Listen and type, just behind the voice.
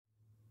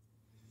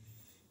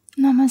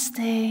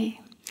Namaste.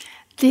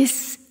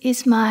 This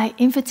is my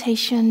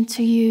invitation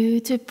to you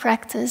to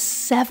practice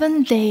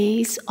 7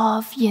 days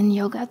of Yin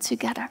Yoga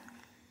together.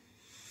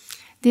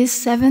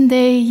 This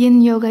 7-day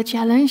Yin Yoga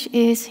challenge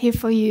is here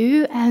for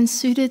you and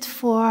suited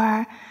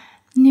for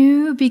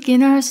new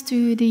beginners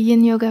to the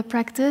Yin Yoga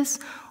practice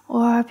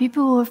or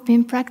people who have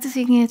been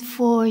practicing it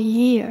for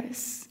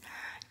years.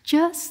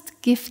 Just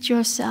gift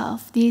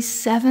yourself these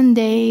 7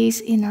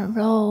 days in a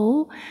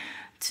row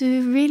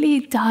to really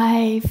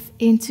dive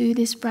into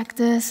this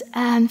practice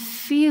and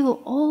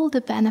feel all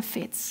the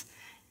benefits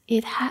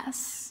it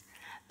has.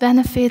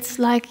 Benefits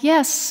like,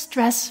 yes,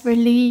 stress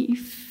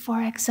relief,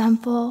 for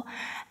example,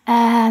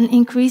 and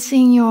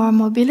increasing your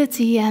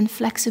mobility and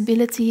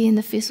flexibility in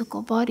the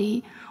physical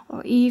body,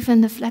 or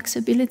even the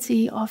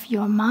flexibility of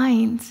your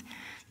mind,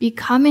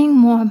 becoming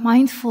more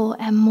mindful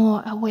and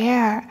more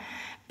aware,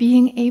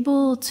 being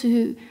able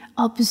to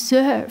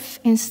observe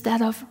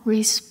instead of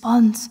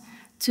respond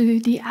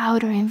to the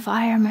outer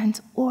environment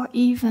or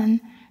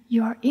even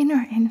your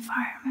inner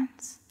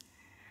environment,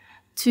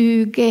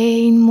 to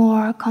gain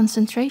more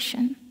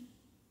concentration,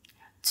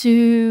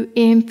 to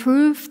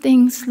improve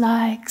things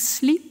like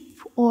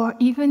sleep or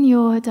even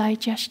your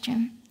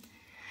digestion.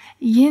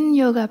 Yin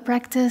Yoga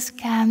practice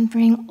can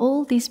bring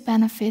all these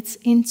benefits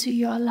into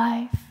your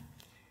life.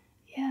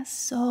 Yes,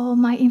 so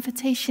my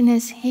invitation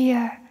is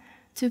here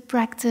to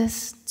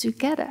practice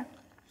together.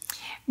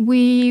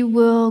 We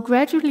will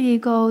gradually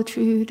go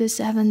through the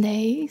 7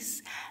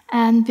 days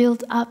and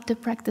build up the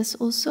practice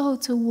also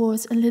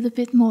towards a little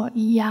bit more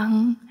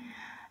yang.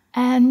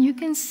 And you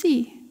can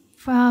see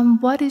from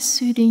what is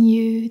suiting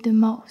you the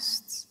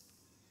most.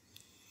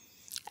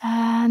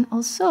 And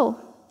also,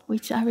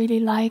 which I really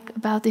like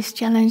about this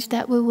challenge,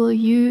 that we will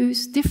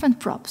use different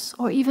props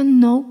or even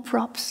no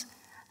props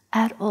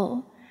at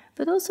all.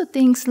 But also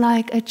things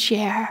like a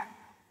chair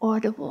or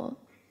the wall.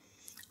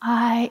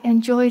 I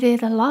enjoyed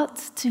it a lot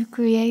to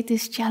create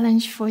this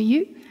challenge for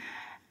you,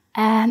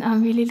 and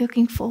I'm really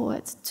looking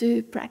forward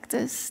to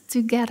practice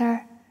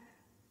together.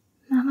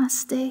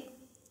 Namaste.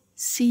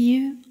 See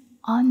you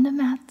on the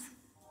mat.